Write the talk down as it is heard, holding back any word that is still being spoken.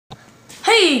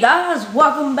Hey guys,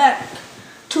 welcome back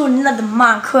to another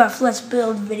Minecraft Let's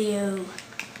Build video.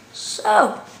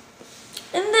 So,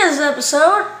 in this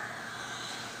episode,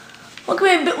 we're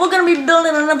gonna be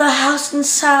building another house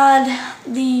inside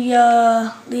the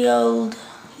old,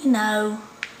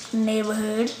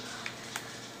 neighborhood.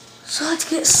 So let's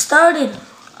get started.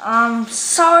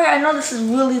 Sorry, I know this is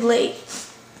really late.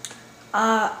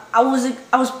 I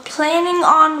was planning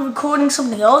on recording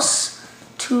something else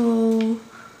to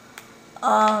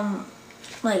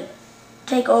like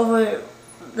take over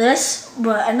this,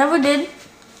 but I never did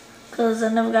because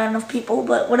I never got enough people.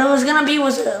 But what it was gonna be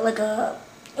was it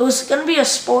was gonna be a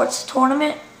sports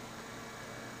tournament,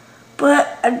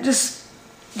 but I just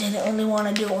didn't really want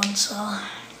to do one, so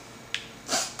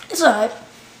it's alright.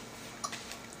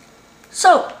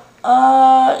 So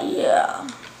yeah,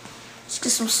 let's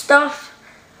get some stuff.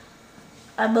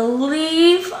 I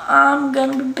believe I'm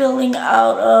gonna be building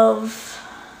out of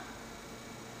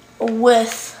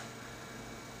with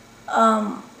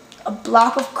a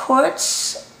block of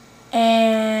quartz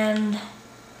and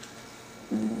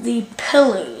the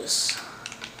pillars.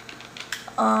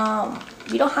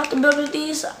 You don't have to build with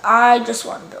these. I just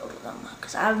want to build with them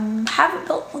because I haven't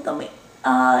built with them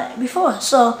before.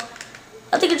 So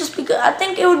I think it'd just be good. I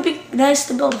think it would be nice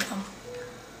to build with them.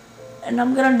 And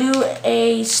I'm gonna do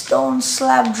a stone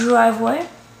slab driveway.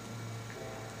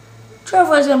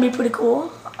 Driveway is gonna be pretty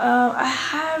cool. I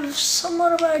have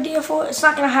somewhat of an idea for it. It's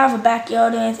not gonna have a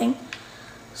backyard or anything.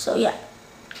 So yeah.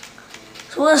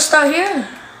 So we're gonna start here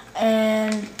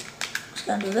and just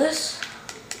gonna do this.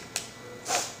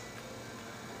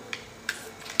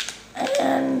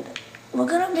 And we're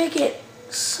gonna make it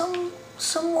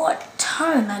somewhat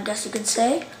turn, I guess you could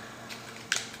say.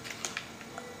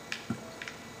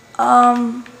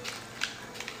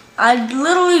 I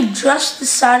literally just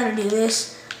decided to do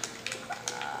this.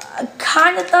 I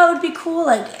kind of thought it would be cool.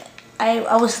 Like I've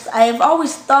always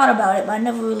thought about it, but I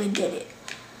never really did it.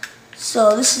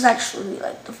 So this is actually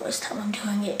like the first time I'm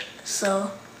doing it.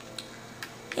 So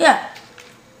yeah,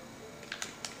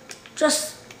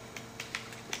 just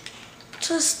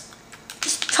try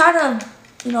to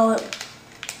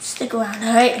stick around.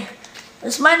 All right,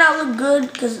 this might not look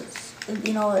good because it's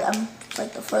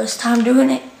like the first time doing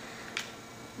it,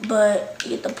 but you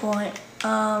get the point.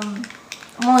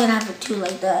 I'm only gonna have it two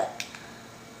like that.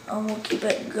 We'll keep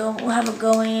it go. We'll have it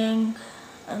going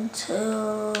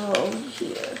until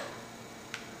here.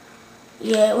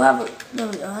 Yeah, we'll have it. There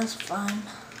we go. That's fine.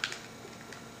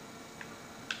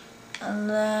 And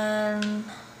then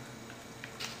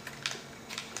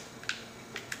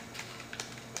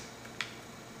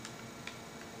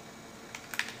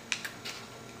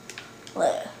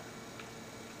where?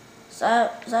 Is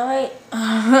that right?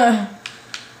 I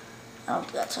don't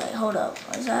think that's right. Hold up.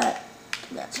 What is that? I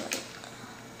think that's right.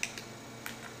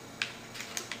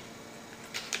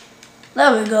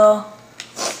 There we go.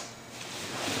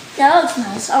 Yeah, that looks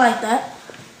nice. I like that.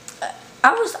 I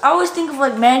always think of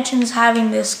like mansions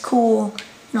having this cool,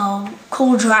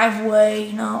 cool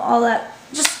driveway, all that.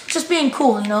 Just being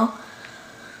cool,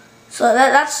 So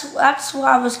that's what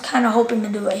I was kind of hoping to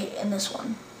do in this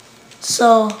one.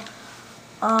 So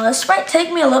this might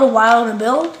take me a little while to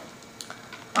build.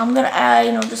 I'm gonna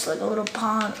add, just like a little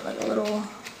pond, like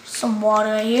some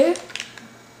water right here,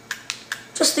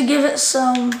 just to give it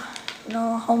some,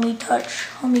 homey touch,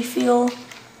 homey feel.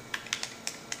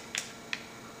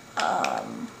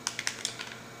 And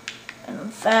in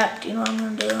fact, what I'm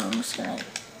gonna do? I'm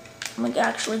gonna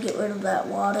actually get rid of that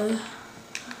water,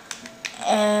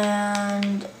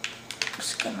 and I'm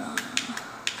just gonna.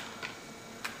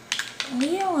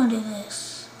 Yeah, I wanna do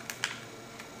this.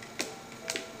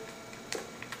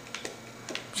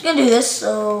 I'm just gonna do this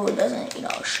so it doesn't,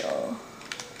 show.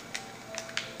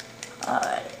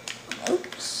 Alright.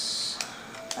 Oops.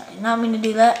 I did not mean to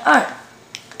do that. Alright.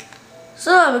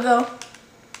 So there we go.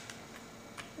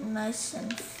 Nice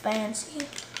and fancy.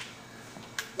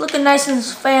 Looking nice and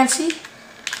fancy.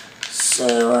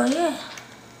 So, yeah.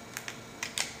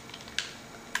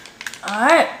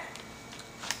 Alright.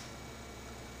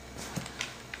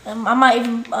 I might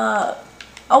even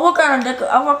I'll work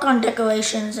on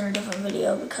decorations in a different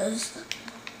video because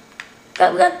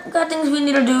we got things we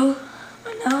need to do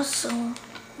right now, so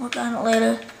work on it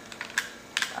later.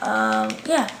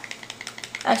 Yeah.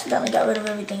 I accidentally got rid of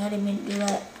everything. I didn't mean to do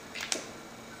that.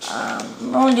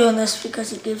 I'm only doing this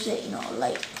because it gives it,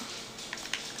 light.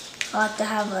 I like to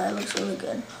have it. It looks really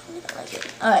good. I like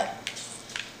it. Alright.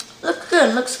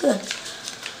 Looks good.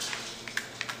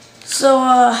 So,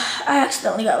 I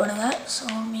accidentally got rid of that, so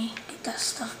let me get that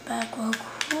stuff back real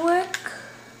quick.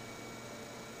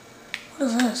 What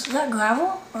is this? Is that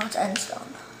gravel? Oh, it's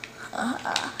endstone.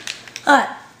 Alright.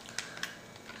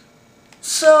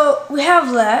 So we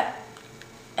have that.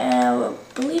 And I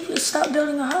believe we start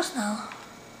building a house now.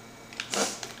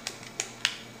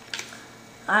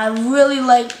 I really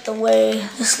like the way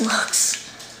this looks.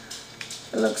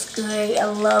 It looks great. I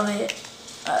love it.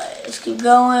 Alright, let's keep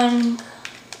going.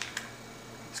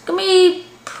 It's gonna be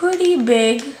pretty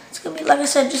big. It's gonna be, like I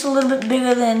said, just a little bit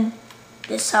bigger than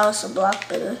this house, a block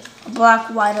bigger. A block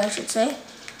wider, I should say.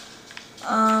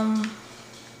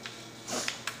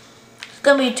 It's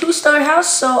gonna be a 2-story house,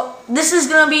 so this is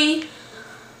gonna be,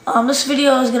 this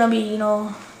video is gonna be, you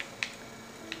know,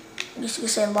 I guess you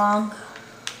could say long.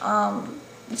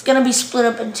 It's gonna be split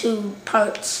up into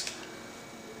parts.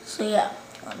 So yeah,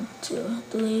 1, 2,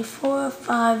 3, 4,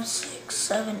 5, 6,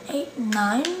 7, 8,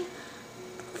 9.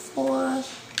 4,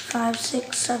 5,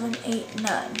 6, 7, 8,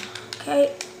 9.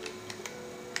 Okay.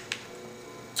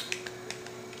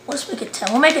 Let's make it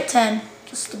 10. We'll make it 10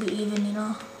 just to be even, you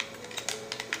know.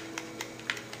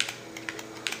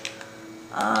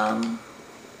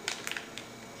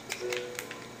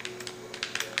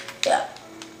 Yeah.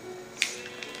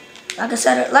 Like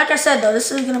I said though,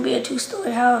 this is gonna be a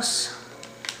 2-story house.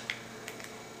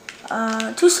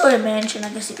 2-story mansion, I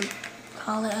guess you could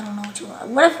call it. I don't know what you want.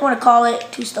 Whatever you want to call it,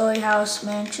 2-story house,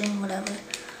 mansion, whatever.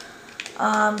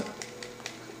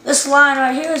 This line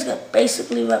right here is gonna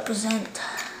basically represent.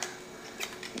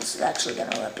 This is actually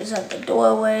gonna represent the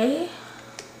doorway.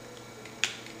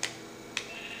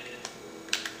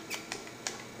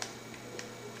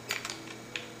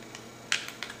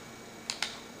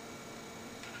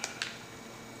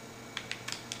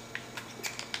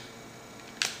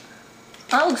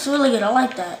 That looks really good. I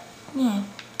like that. Yeah.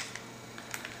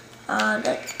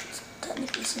 That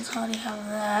technically, since I already have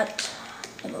that,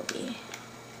 it will be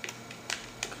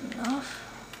good enough.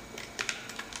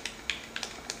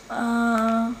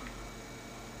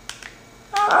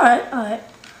 Alright.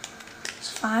 It's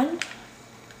fine.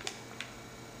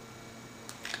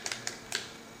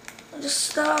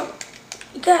 Just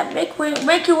you gotta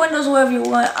make your windows wherever you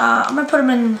want. I'm gonna put them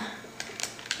in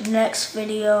the next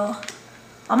video.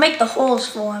 I'll make the holes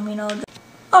for them, you know.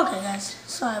 Okay, guys.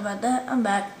 Sorry about that. I'm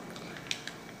back.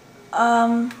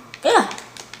 Yeah.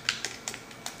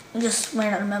 I just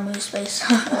ran out of memory space.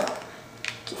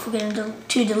 Keep forgetting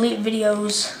to delete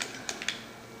videos.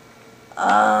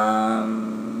 Yeah.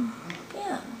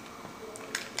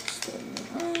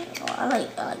 Oh, I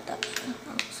like that.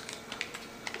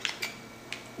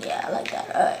 Yeah, I like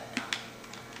that.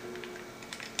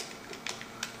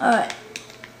 Alright.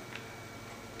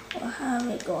 We'll have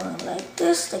it going like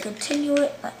this to continue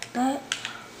it like that.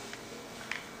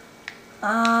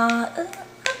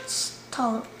 That's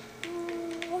taller.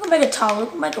 We're gonna make it taller.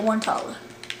 We'll make it 1 taller.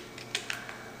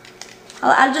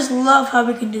 I just love how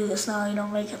we can do this now, you know,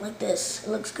 make it like this. It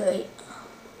looks great.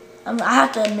 I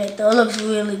have to admit though, it looks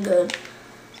really good.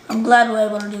 I'm glad we're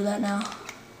able to do that now.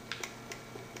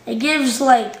 It gives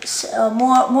like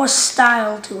more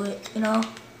style to it, you know.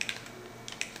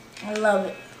 I love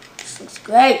it. This looks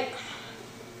great.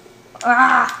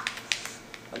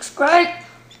 Looks great.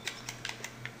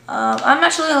 I'm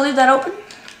actually gonna leave that open,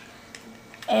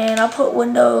 and I'll put a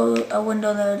window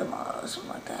there tomorrow or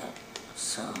something like that.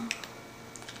 So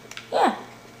yeah.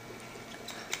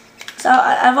 So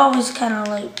I've always kind of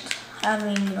liked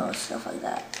having, you know, stuff like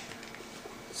that.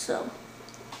 So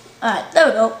alright, there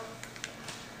we go.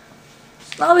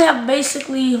 So now we have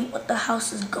basically what the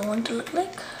house is going to look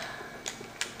like.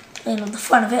 You know, the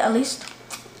front of it at least.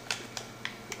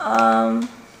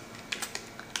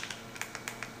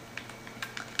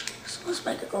 So let's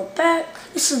make it go back.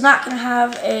 This is not gonna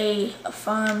have a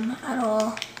farm at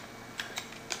all.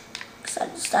 Cause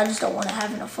I just don't want to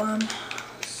have in a farm.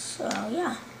 So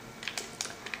yeah.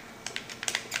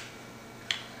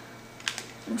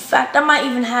 In fact, I might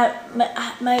even have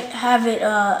it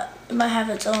might have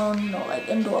its own, you know, like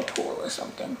indoor pool or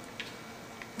something.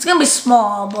 It's gonna be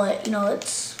small, but you know,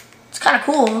 it's kind of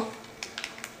cool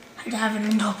to have an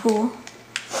indoor pool.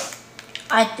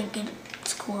 I think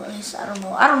it's cool, at least. I don't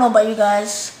know about you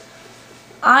guys.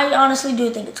 I honestly do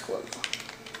think it's cool.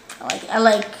 I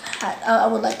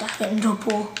would like to have an indoor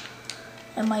pool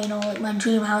in my, you know, like my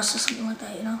dream house or something like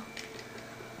that, you know.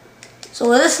 So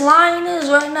where this line is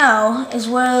right now is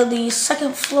where the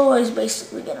second floor is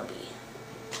basically gonna be.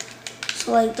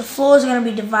 So like the floors are gonna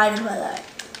be divided by that.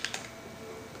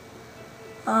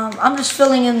 I'm just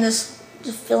filling this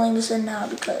in now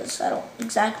because I don't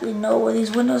exactly know where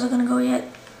these windows are gonna go yet.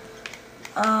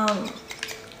 I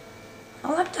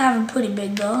like to have them pretty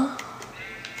big though.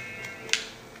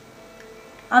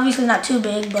 Obviously not too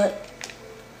big, but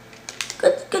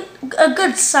a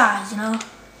good size, you know,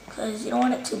 because you don't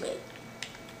want it too big.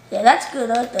 Yeah, that's good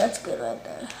right there. That's good right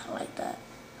there. I like that.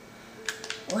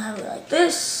 We'll have it like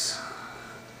this.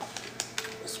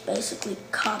 Just basically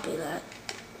copy that.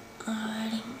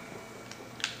 Alrighty.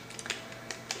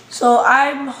 So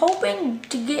I'm hoping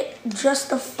to get just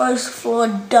the first floor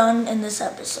done in this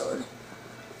episode.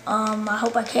 I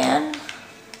hope I can.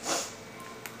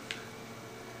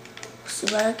 See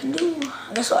what I can do.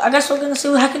 I guess we're gonna see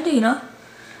what I can do, you know.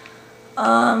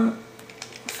 In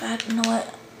fact, you know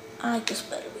what? I like this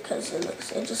better because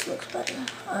it just looks better.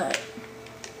 Alright.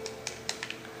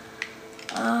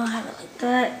 Have it like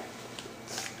that.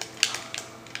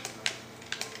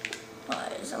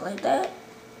 Alright, is it like that?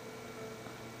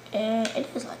 And it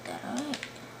is like that, alright.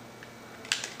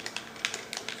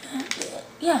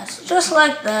 Yes, just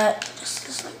like that.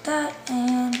 Just like that,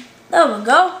 and there we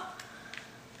go.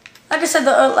 Like I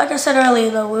said earlier,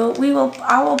 though,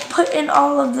 I will put in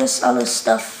all of this other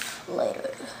stuff later.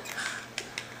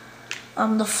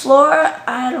 The floor,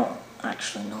 I don't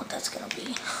actually know what that's gonna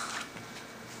be.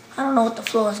 I don't know what the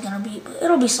floor is gonna be, but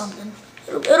it'll be something.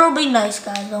 It'll be nice,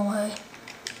 guys. Don't worry.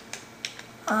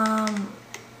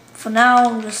 For now,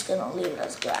 I'm just gonna leave it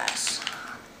as grass.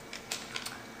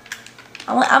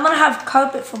 I'm gonna have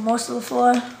carpet for most of the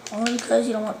floor, only because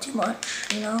you don't want too much,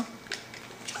 you know.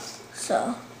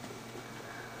 So,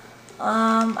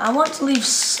 I want to leave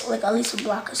like at least a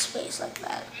block of space like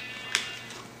that,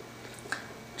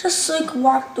 just so you can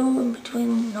walk through in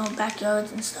between, you know,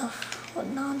 backyards and stuff, or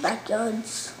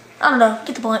non-backyards. I don't know.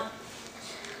 Get the point.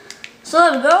 So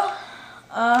there we go.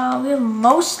 We have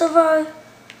most of our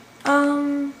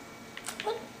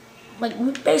like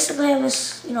we basically have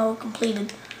this, you know,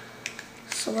 completed.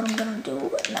 So what I'm gonna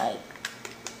do, and I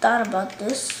thought about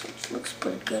this, which looks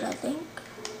pretty good, I think.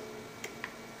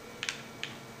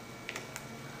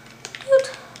 Good.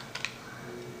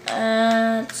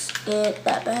 And let's get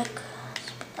that back.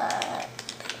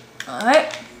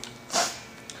 Alright.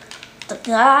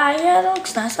 Yeah, that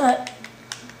looks nice. Alright.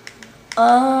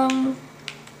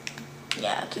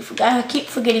 Yeah, I keep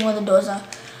forgetting where the doors are.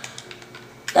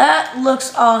 That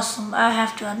looks awesome. I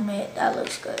have to admit, that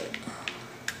looks good.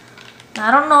 Now,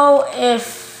 I don't know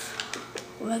if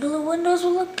regular windows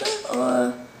will look good,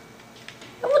 or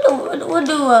we'll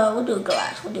do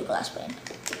glass. We'll do glass pane.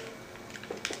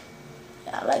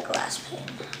 Yeah, I like glass pane.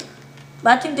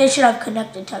 But I think they should have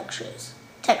connected textures.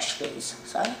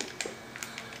 Sorry.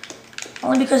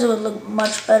 Only because it would look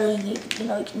much better. You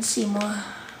know, you can see more.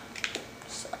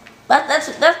 So, but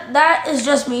that is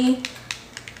just me.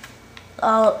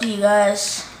 All up to you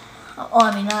guys. Oh,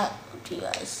 I mean, not up to you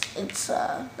guys. It's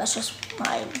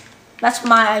that's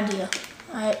my idea.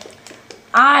 Alright.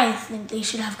 I think they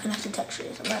should have connected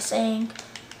textures. I'm not saying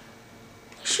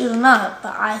they should or not,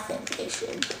 but I think they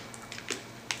should.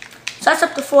 So that's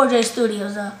up to 4J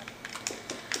Studios, though.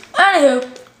 Anywho,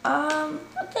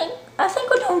 I think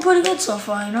we're doing pretty good so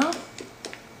far, you know.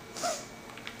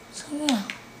 So yeah,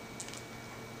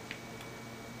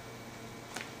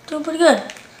 doing pretty good.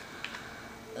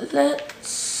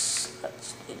 Let's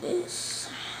do this.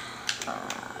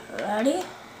 Alrighty.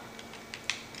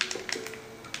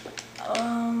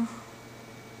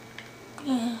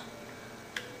 Yeah.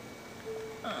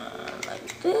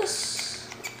 Like this.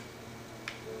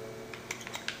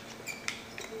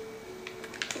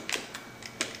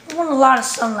 I want a lot of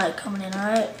sunlight coming in,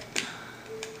 alright?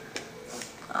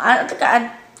 I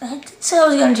did say I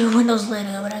was gonna do windows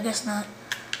later, but I guess not.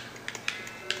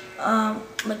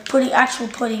 Like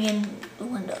putting in the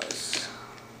windows.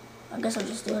 I guess I'll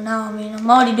just do it now. I mean, I'm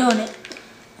already doing it.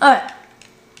 Alright.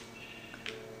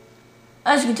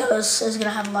 As you can tell, this is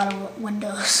gonna have a lot of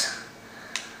windows.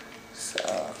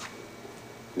 So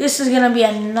this is gonna be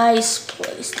a nice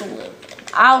place to live in.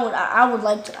 I would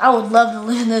love to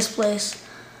live in this place.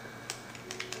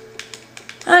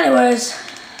 Anyways,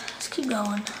 let's keep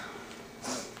going.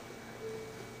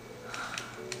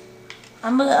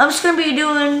 I'm just gonna be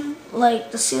doing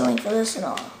like the ceiling for this and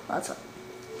all. That's all.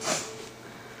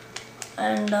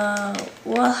 And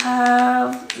we'll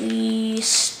have the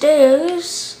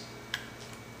stairs.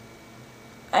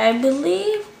 I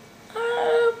believe.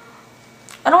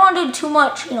 I don't want to do too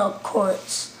much, you know,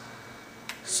 quartz.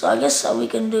 So I guess we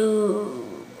can do.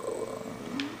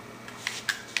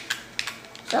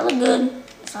 Does that look good?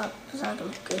 Does that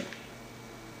look good?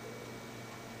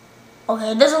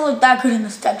 Okay, it doesn't look that good in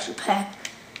this texture pack.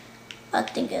 I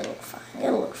think it'll look fine.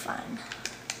 It'll look fine.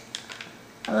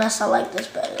 Unless I like this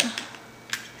better.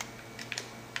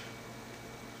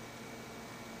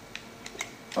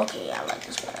 Okay, yeah, I like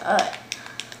this better. Alright.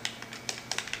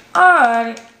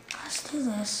 Alright. Let's do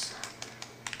this.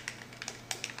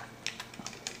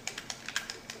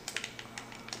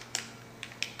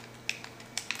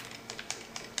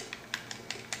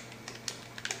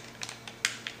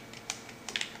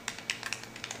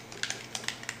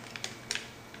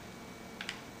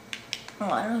 Oh,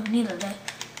 I don't even need a day.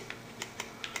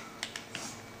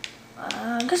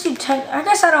 I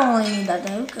guess I don't really need that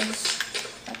day because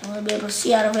I can really be able to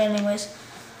see out of it anyways.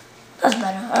 That's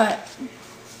better. Alright.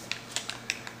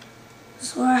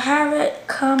 So I have it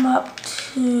come up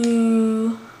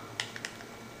to...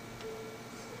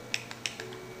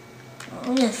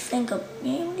 Let me think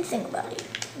about it.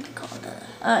 Let me call it that.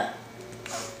 Alright.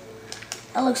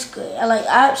 That looks good.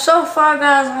 So far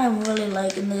guys, I'm really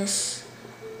liking this.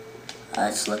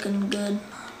 It's looking good.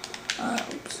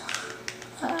 Oops.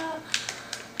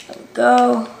 There we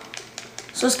go.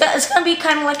 So it's gonna be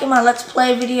kind of like in my Let's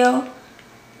Play video.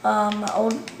 My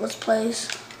old Let's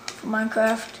Plays for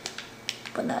Minecraft.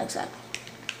 But not exactly.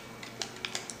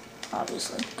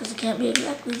 Obviously. Because it can't be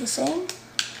exactly the same.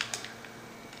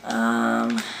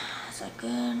 Is that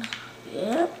good?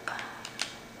 Yep.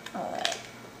 Alright.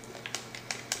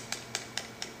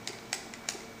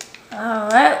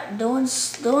 Alright, doing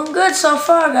good so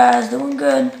far, guys. Doing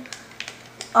good.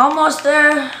 Almost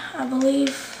there, I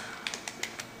believe.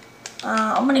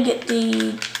 I'm gonna get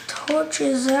the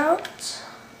torches out.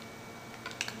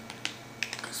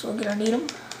 Because we're gonna need them.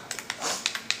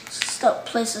 Start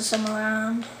placing some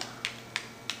around.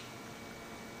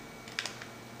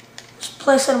 Just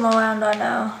placing them around right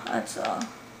now, that's all.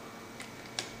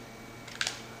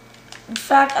 In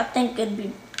fact, I think it'd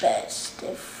be best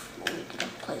if we could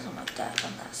place them like that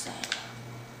on that side.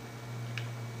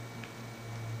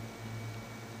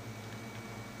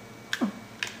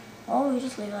 Or we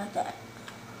just leave it like that.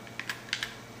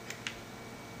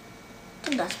 I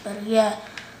think that's better, yeah.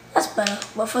 That's better.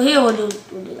 But for here we'll do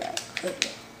that. Okay.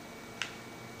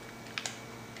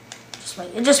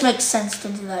 It just makes sense to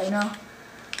do that, you know.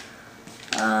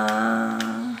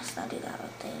 Let's not do that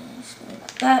right there. Let's do it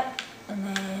like that, and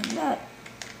then that.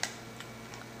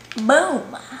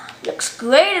 Boom! Looks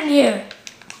great in here.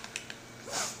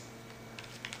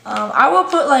 I will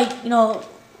put like, you know,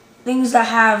 things that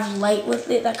have light with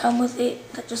it, that come with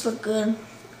it, that just look good.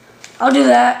 I'll do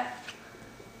that.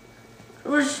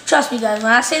 Trust me, guys.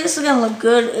 When I say this is gonna look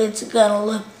good, it's gonna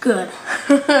look good.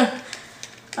 All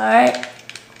right.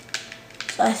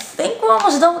 I think we're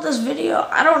almost done with this video.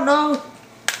 I don't know.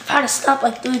 I've had to stop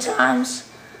like 3 times.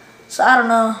 So I don't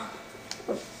know.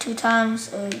 2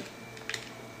 times or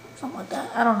something like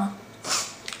that. I don't know.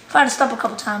 I've had to stop a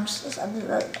couple times. I did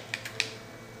that.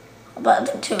 But I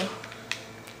think 2.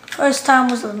 First time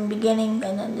was in the beginning,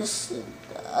 and then this the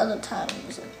other time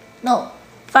was no.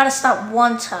 I've had to stop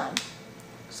 1 time.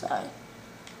 Sorry.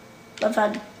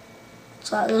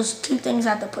 So those 2 things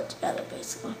I had to put together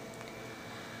basically.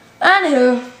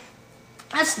 Anywho,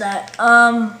 that's that.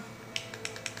 I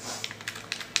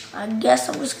guess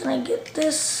I'm just gonna get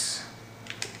this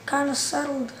kind of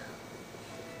settled.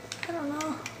 I don't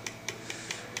know.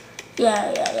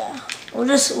 Yeah. We'll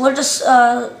just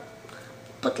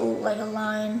put like a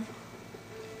line,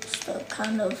 just to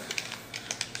kind of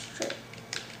straight,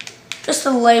 just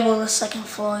to label the 2nd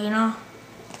floor, you know.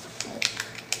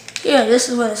 Yeah, this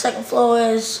is where the 2nd floor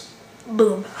is.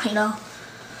 Boom, you know.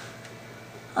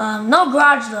 No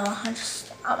garage though.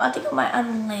 I think I might add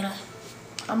one later.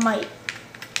 I might.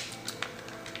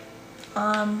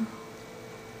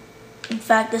 In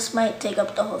fact, this might take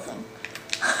up the whole thing.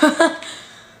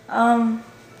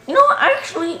 You know what?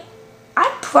 I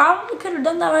probably could have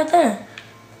done that right there.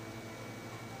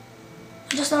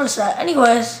 I just noticed that.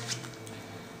 Anyways,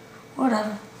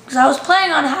 whatever. Because I was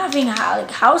planning on having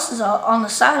like houses on the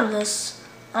side of this,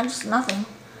 not just nothing.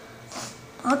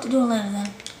 I'll have to do it later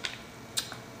then.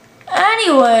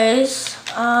 Anyways,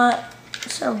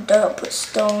 instead of dirt, I'll put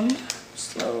stone.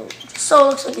 So it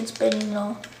looks like it's been, you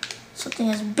know, something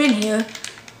has been here.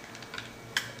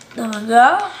 There we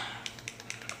go.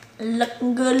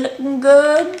 Looking good, looking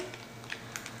good.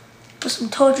 Put some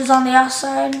torches on the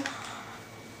outside.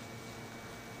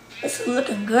 It's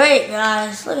looking great,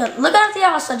 guys. Look at the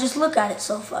outside. Just look at it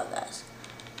so far, guys.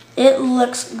 It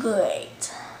looks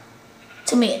great.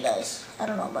 To me, it does. I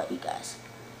don't know about you guys.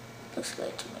 Looks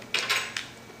great to me.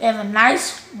 We have a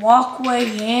nice walkway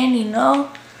in, you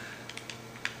know.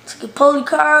 It's like a pulley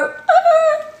cart.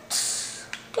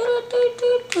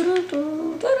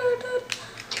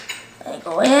 They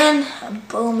go in, and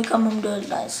boom, we come home to a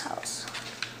nice house.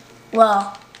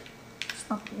 Well, it's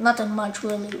nothing much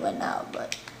really right now,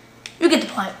 but you get the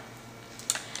point.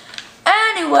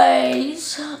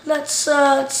 Anyways, let's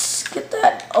get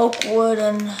that oak wood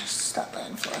and start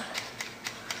laying floor.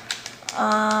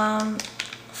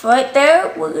 For right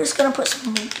there, we're just gonna put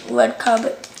some red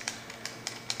carpet.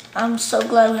 I'm so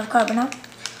glad we have carpet now.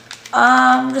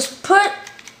 Just put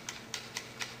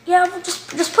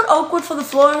oak wood for the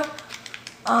floor.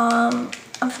 I'm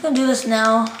just gonna do this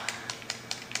now.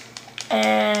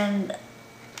 and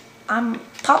I'm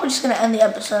probably just gonna end the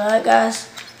episode. Alright, guys.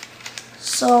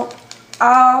 So,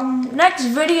 next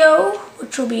video,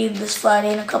 which will be this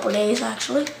Friday in a couple days,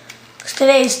 actually. Because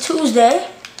today is Tuesday.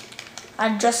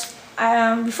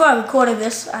 Before I recorded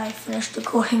this, I finished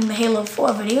recording the Halo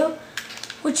 4 video,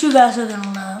 which you guys are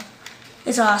gonna love.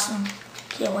 It's awesome.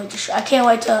 I can't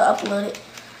wait to upload it.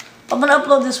 I'm gonna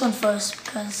upload this one first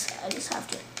because I just have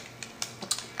to.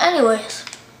 Anyways,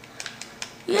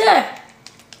 yeah.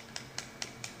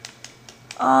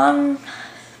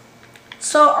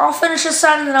 So I'll finish this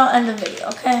side and then I'll end the video,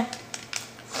 okay?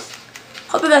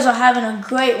 Hope you guys are having a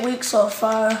great week so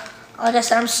far. Like I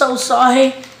said, I'm so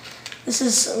sorry. This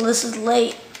is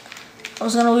late. I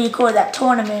was gonna record that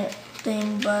tournament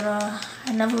thing, but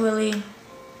I never really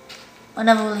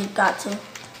got to.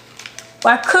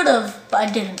 Well, I could have, but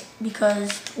I didn't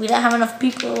because we didn't have enough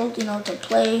people, you know, to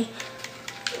play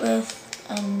with,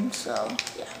 and so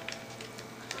yeah.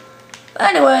 But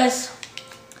anyways,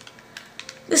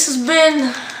 this has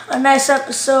been a nice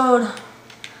episode.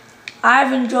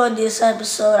 I've enjoyed this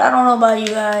episode. I don't know about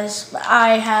you guys, but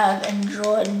I have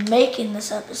enjoyed making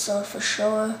this episode for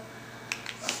sure.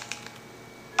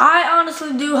 I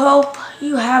honestly do hope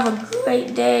you have a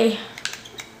great day.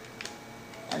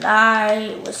 And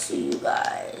I will see you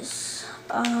guys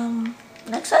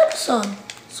next episode.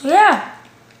 So yeah.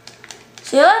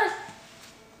 See you later.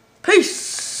 Peace.